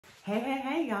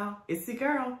Hey, y'all. It's your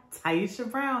girl, Taisha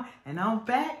Brown, and I'm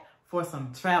back for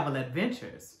some travel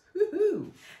adventures. Woohoo!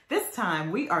 This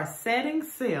time we are setting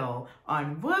sail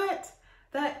on what?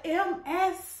 The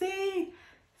MSC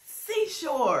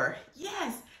Seashore.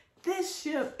 Yes, this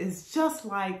ship is just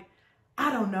like,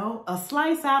 I don't know, a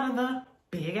slice out of the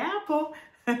Big Apple.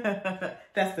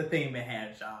 That's the theme it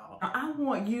has, y'all. I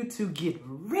want you to get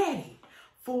ready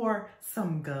for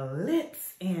some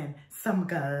glitz and some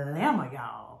glamour,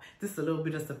 y'all. Just a little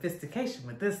bit of sophistication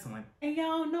with this one. And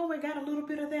y'all know we got a little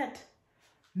bit of that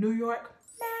New York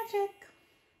magic.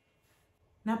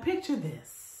 Now picture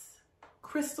this,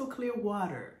 crystal clear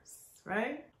waters,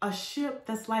 right? A ship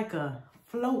that's like a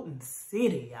floating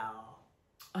city, y'all.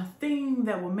 A thing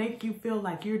that will make you feel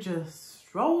like you're just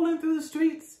strolling through the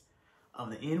streets of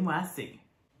the NYC,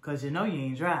 because you know you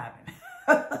ain't driving.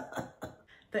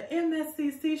 The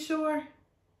MSC Seashore,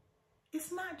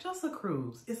 it's not just a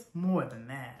cruise, it's more than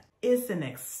that. It's an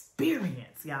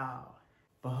experience, y'all.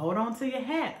 But hold on to your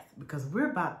hats, because we're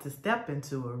about to step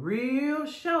into a real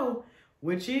show,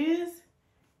 which is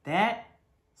that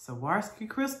Swarovski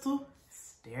crystal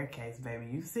staircase, baby.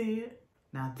 You see it?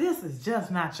 Now, this is just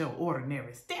not your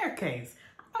ordinary staircase.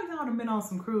 I know y'all have been on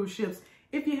some cruise ships.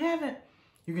 If you haven't,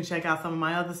 you can check out some of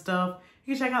my other stuff.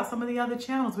 You can check out some of the other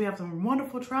channels. We have some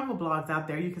wonderful travel blogs out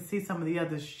there. You can see some of the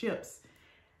other ships.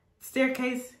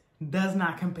 Staircase does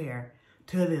not compare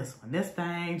to this one. This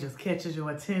thing just catches your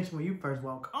attention when you first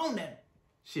walk on that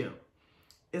ship.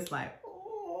 It's like,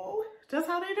 oh, just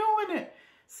how they doing it.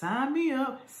 Sign me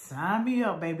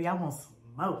up, baby. I want some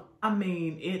more. I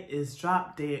mean, it is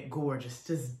drop dead gorgeous,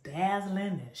 just dazzling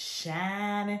and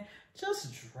shining,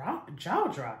 just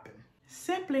jaw-dropping.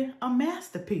 Simply a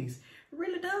masterpiece. It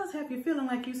really does have you feeling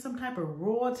like you some type of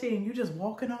royalty and you just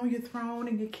walking on your throne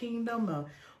in your kingdom or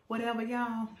whatever,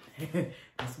 y'all.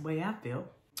 That's the way I feel.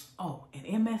 Oh,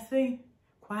 and MSC,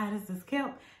 quiet as it's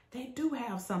kept, they do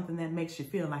have something that makes you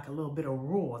feel like a little bit of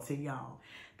royalty, y'all.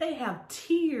 They have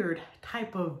tiered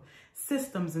type of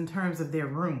systems in terms of their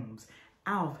rooms.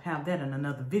 I'll have that in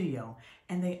another video.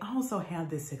 And they also have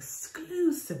this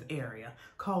exclusive area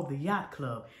called the Yacht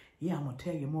Club. Yeah, I'm gonna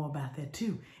tell you more about that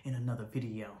too in another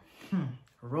video.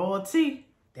 Royalty,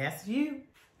 that's you.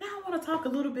 Now I wanna talk a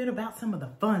little bit about some of the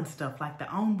fun stuff like the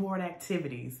onboard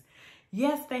activities.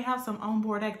 Yes, they have some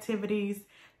onboard activities.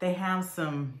 They have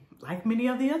some, like many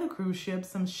of the other cruise ships,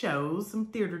 some shows, some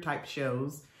theater type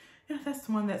shows. Yeah, that's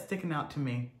the one that's sticking out to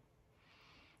me.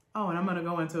 Oh, and I'm gonna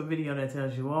go into a video that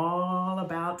tells you all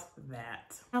about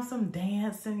that. Have some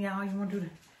dancing, y'all. You wanna do the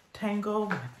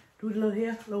tango, do the little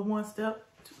here, little one step,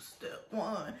 two step,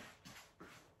 one.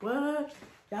 What?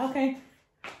 Y'all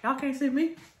can't see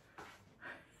me?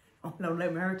 Oh no,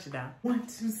 let me hurt you now. 1, 2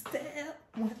 step,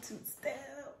 1, 2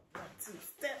 step, 1, 2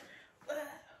 step.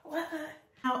 What?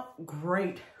 How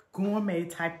great gourmet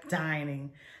type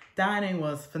dining. Dining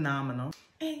was phenomenal.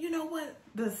 And you know what?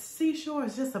 The Seashore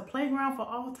is just a playground for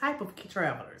all type of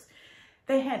travelers.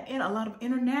 They had a lot of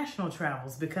international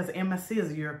travels because MSC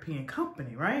is a European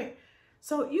company, right?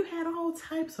 So you had all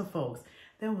types of folks.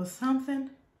 There was something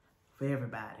for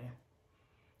everybody,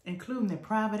 including the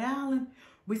private island.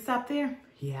 We stopped there.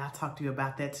 Yeah, I'll talk to you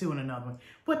about that too in another one.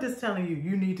 But this telling you,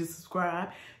 you need to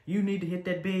subscribe. You need to hit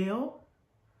that bell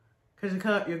because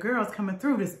your girl's coming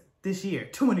through this year,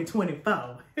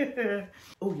 2024.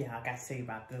 Oh yeah, I got to say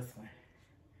about this one.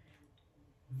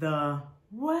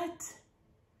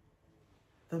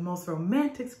 The most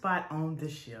romantic spot on the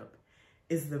ship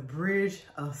is the Bridge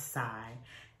of Sighs.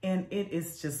 And it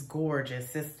is just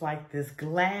gorgeous. It's like this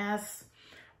glass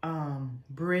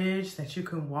bridge that you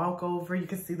can walk over. You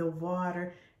can see the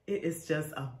water. It is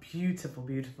just a beautiful,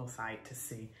 beautiful sight to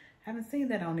see. I haven't seen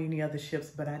that on any other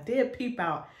ships, but I did peep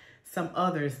out some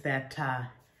others that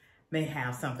may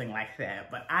have something like that,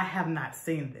 but I have not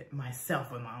seen it myself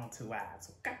with my own 2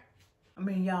 eyes, okay? I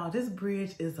mean, y'all, this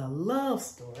bridge is a love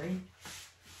story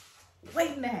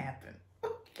waiting to happen.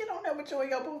 Get on there with your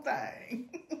boo thing.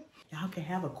 Y'all can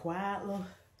have a quiet little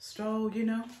stroll, you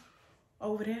know,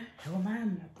 over there. That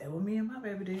what me and my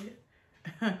baby did.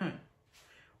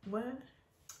 What?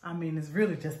 I mean, it's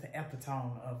really just the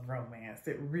epitome of romance.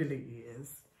 It really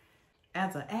is.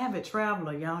 As an avid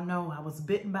traveler, y'all know I was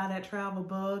bitten by that travel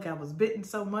bug. I was bitten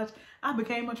so much, I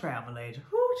became a travel agent.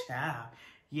 Whoo, child.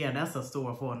 Yeah, that's a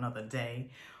story for another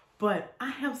day. But I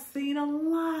have seen a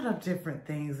lot of different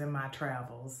things in my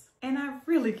travels. And I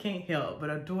really can't help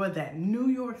but adore that New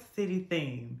York City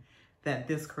theme that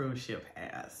this cruise ship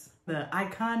has. The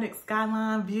iconic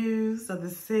skyline views of the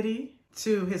city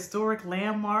to historic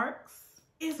landmarks.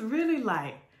 It's really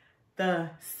like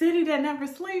the city that never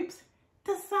sleeps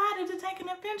decided to take an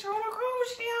adventure on a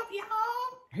cruise ship,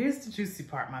 y'all. Here's the juicy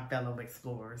part, my fellow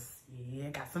explorers. Yeah,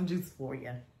 got some juice for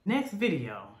you. Next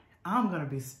video, I'm gonna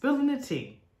be spilling the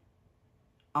tea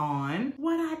on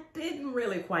what I didn't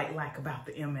really quite like about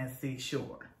the MSC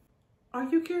Shore. Are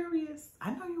you curious?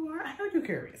 I know you are. I know you're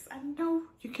curious. I know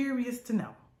you're curious to know.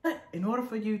 But in order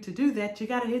for you to do that, you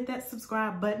gotta hit that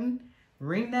subscribe button,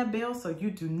 ring that bell so you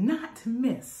do not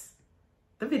miss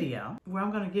the video where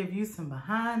I'm gonna give you some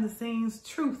behind the scenes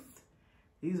truth.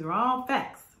 These are all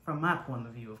facts from my point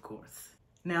of view, of course.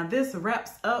 Now this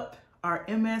wraps up our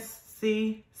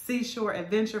MSC Seashore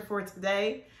adventure for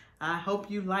today. I hope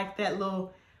you like that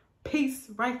little piece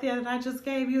right there that I just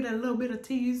gave you, that little bit of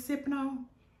tea you sipping on.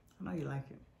 I know you like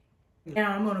it.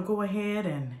 Now I'm gonna go ahead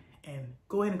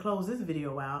and close this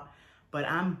video out, but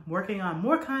I'm working on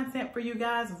more content for you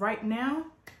guys right now,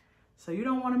 so you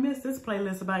don't want to miss this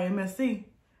playlist about MSC.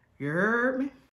 You heard me?